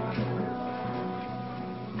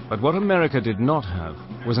 But what America did not have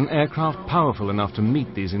was an aircraft powerful enough to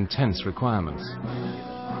meet these intense requirements.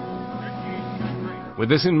 With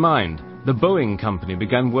this in mind, the Boeing company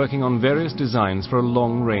began working on various designs for a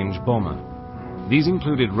long-range bomber. These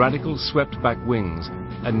included radical swept-back wings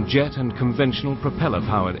and jet and conventional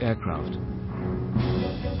propeller-powered aircraft.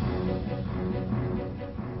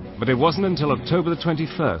 But it wasn't until October the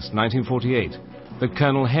 21st, 1948, that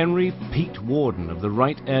Colonel Henry Pete Worden of the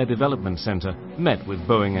Wright Air Development Center met with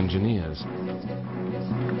Boeing engineers.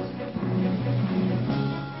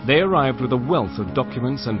 They arrived with a wealth of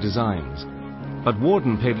documents and designs, but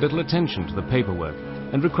Worden paid little attention to the paperwork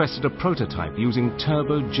and requested a prototype using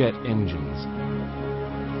turbojet engines.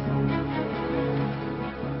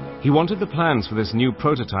 He wanted the plans for this new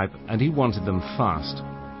prototype, and he wanted them fast.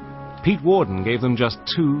 Pete Worden gave them just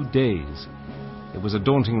 2 days. It was a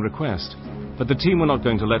daunting request, but the team were not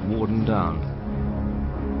going to let Worden down.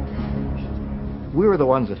 We were the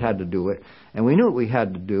ones that had to do it, and we knew what we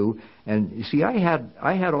had to do. And you see, I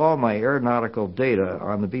had all my aeronautical data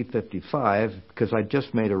on the B-55 because I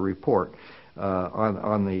just made a report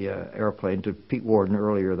on the airplane to Pete Worden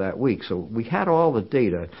earlier that week. So we had all the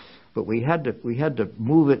data, but we had to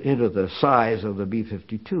move it into the size of the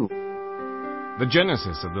B-52. The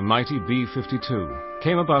genesis of the mighty B-52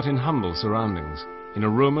 came about in humble surroundings, in a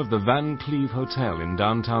room of the Van Cleve Hotel in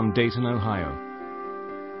downtown Dayton, Ohio.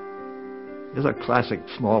 It's a classic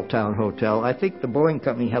small-town hotel. I think the Boeing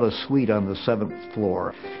company had a suite on the 7th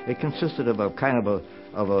floor. It consisted of a kind of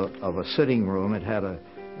a sitting room. It had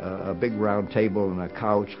a big round table and a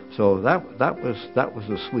couch. So that was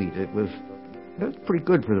the suite. It was pretty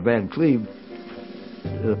good for the Van Cleve.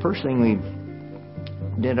 The first thing we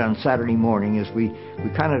did on Saturday morning is we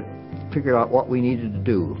kind of figured out what we needed to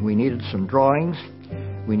do. We needed some drawings.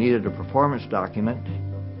 We needed a performance document.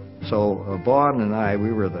 So Vaughn and I,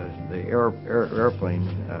 we were the airplane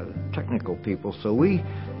technical people. So we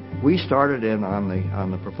started in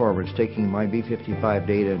on the performance, taking my B-55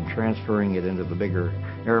 data and transferring it into the bigger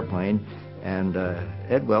airplane. And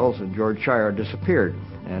Ed Wells and George Shire disappeared.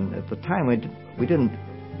 And at the time, we didn't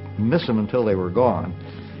miss them until they were gone.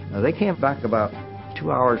 They came back about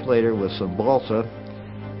 2 hours later with some balsa,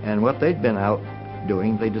 and what they'd been out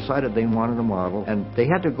doing, they decided they wanted a model, and they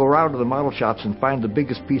had to go around to the model shops and find the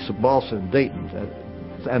biggest piece of balsa in Dayton,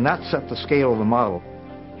 and that set the scale of the model.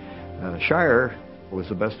 Shire was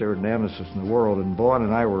the best aerodynamicist in the world, and Vaughn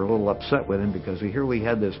and I were a little upset with him because here we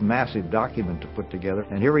had this massive document to put together,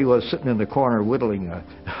 and here he was sitting in the corner whittling a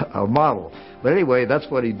model. But anyway, that's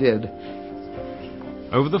what he did.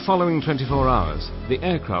 Over the following 24 hours, the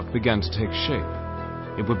aircraft began to take shape.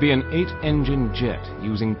 It would be an 8-engine jet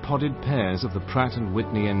using podded pairs of the Pratt &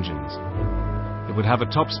 Whitney engines. It would have a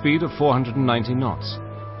top speed of 490 knots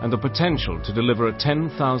and the potential to deliver a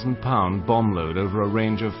 10,000-pound bomb load over a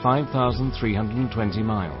range of 5,320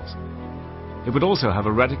 miles. It would also have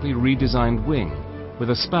a radically redesigned wing with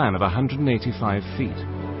a span of 185 feet.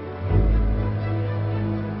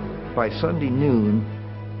 By Sunday noon,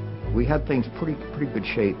 we had things pretty good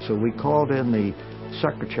shape, so we called in the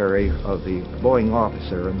secretary of the Boeing office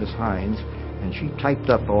there, Miss Hines, and she typed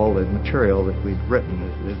up all the material that we'd written.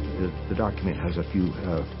 The document has a few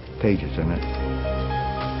pages in it.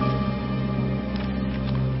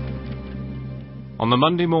 On the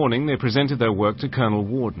Monday morning, they presented their work to Colonel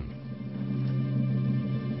Warden.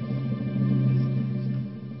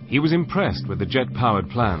 He was impressed with the jet-powered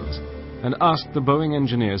plans and asked the Boeing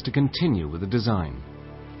engineers to continue with the design.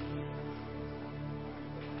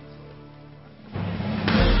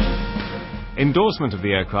 Endorsement of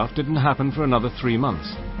the aircraft didn't happen for another 3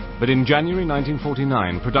 months, but in January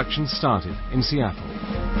 1949, production started in Seattle.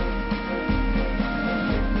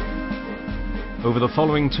 Over the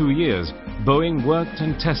following 2 years, Boeing worked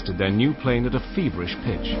and tested their new plane at a feverish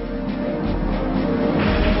pitch.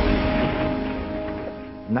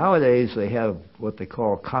 Nowadays, they have what they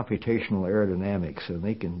call computational aerodynamics, and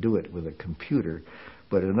they can do it with a computer.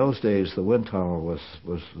 But in those days, the wind tunnel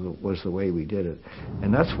was the way we did it.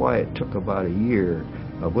 And that's why it took about a year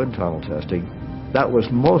of wind tunnel testing. That was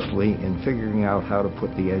mostly in figuring out how to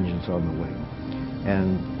put the engines on the wing.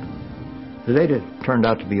 And the data turned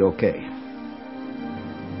out to be okay.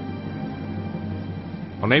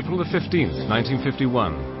 On April the 15th,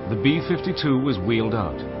 1951, the B-52 was wheeled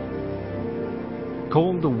out.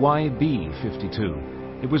 Called the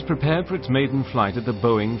YB-52, it was prepared for its maiden flight at the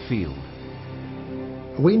Boeing field.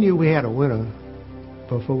 We knew we had a winner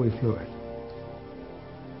before we flew it.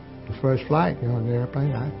 The first flight, on the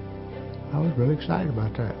airplane, I was really excited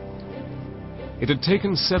about that. It had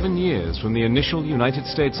taken 7 years from the initial United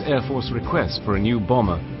States Air Force request for a new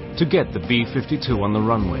bomber to get the B-52 on the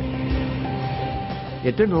runway.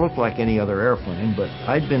 It didn't look like any other airplane, but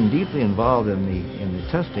I'd been deeply involved in the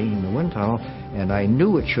testing in the wind tunnel, and I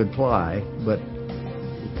knew it should fly, but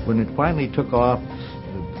when it finally took off,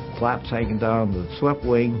 the flaps hanging down, the swept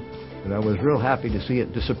wing, and I was real happy to see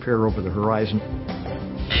it disappear over the horizon.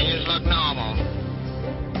 Engines look normal.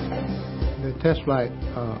 The test flight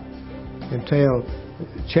entailed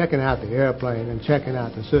checking out the airplane and checking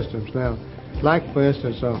out the systems. Now, like for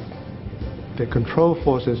instance, the control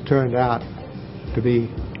forces turned out to be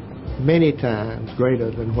many times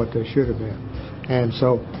greater than what they should have been. And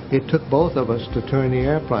so it took both of us to turn the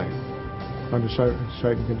airplane under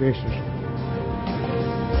certain conditions.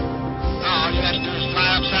 All you got to do is fly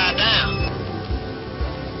upside down.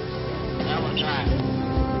 Now we'll try it.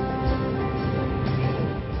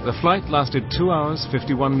 The flight lasted 2 hours,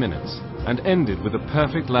 51 minutes and ended with a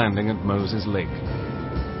perfect landing at Moses Lake.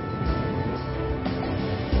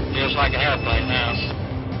 Feels like an airplane now.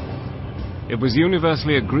 It was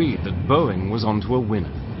universally agreed that Boeing was onto a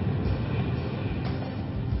winner.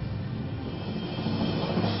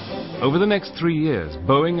 Over the next 3 years,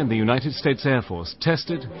 Boeing and the United States Air Force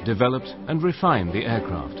tested, developed, and refined the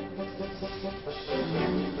aircraft.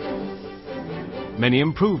 Many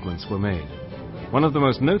improvements were made. One of the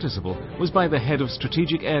most noticeable was by the head of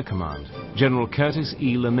Strategic Air Command, General Curtis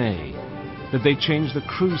E. LeMay, that they changed the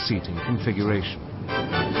crew seating configuration.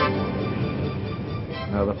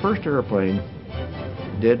 Now, the first airplane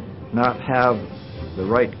did not have the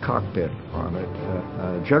right cockpit on it.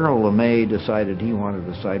 General LeMay decided he wanted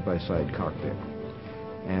a side-by-side cockpit.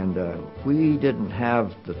 And we didn't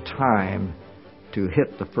have the time to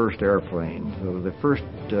hit the first airplane. So the first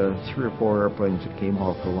 3 or 4 airplanes that came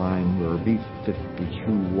off the line were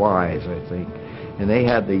B-52Ys, I think. And they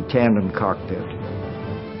had the tandem cockpit.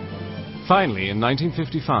 Finally, in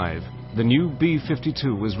 1955, the new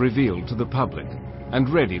B-52 was revealed to the public and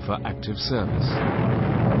ready for active service.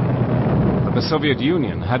 But the Soviet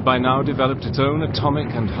Union had by now developed its own atomic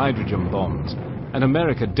and hydrogen bombs, and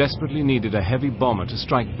America desperately needed a heavy bomber to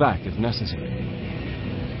strike back if necessary.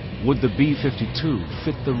 Would the B-52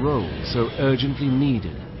 fit the role so urgently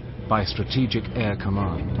needed by Strategic Air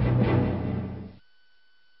Command.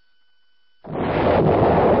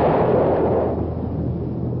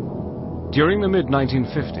 During the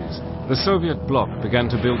mid-1950s, the Soviet bloc began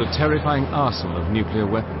to build a terrifying arsenal of nuclear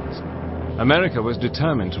weapons. America was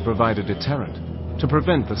determined to provide a deterrent, to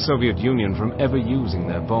prevent the Soviet Union from ever using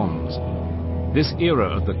their bombs. This era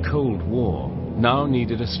of the Cold War now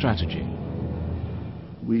needed a strategy.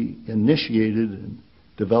 We initiated and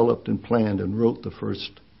developed and planned and wrote the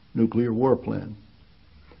first nuclear war plan.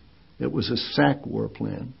 It was a SAC war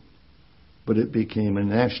plan, but it became a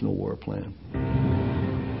national war plan.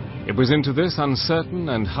 It was into this uncertain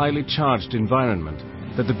and highly charged environment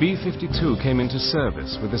that the B-52 came into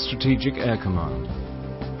service with the Strategic Air Command.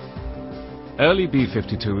 Early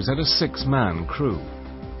B-52s had a 6-man crew,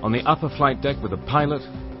 on the upper flight deck with a pilot,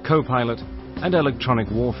 co-pilot, and electronic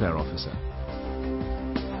warfare officer.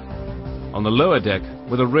 On the lower deck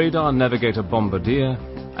were the radar navigator bombardier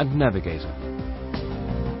and navigator.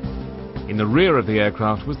 In the rear of the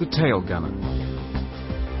aircraft was the tail gunner.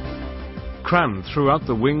 Crammed throughout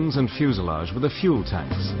the wings and fuselage were the fuel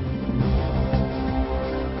tanks.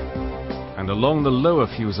 And along the lower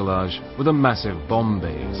fuselage were the massive bomb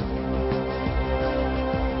bays.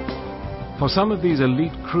 For some of these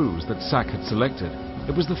elite crews that SAC had selected,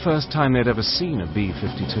 it was the first time they'd ever seen a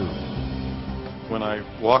B-52. When I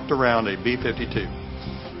walked around a B-52,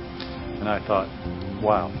 and I thought,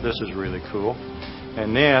 wow, this is really cool.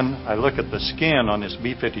 And then I look at the skin on this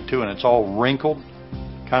B-52, and it's all wrinkled,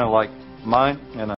 kind of like mine, and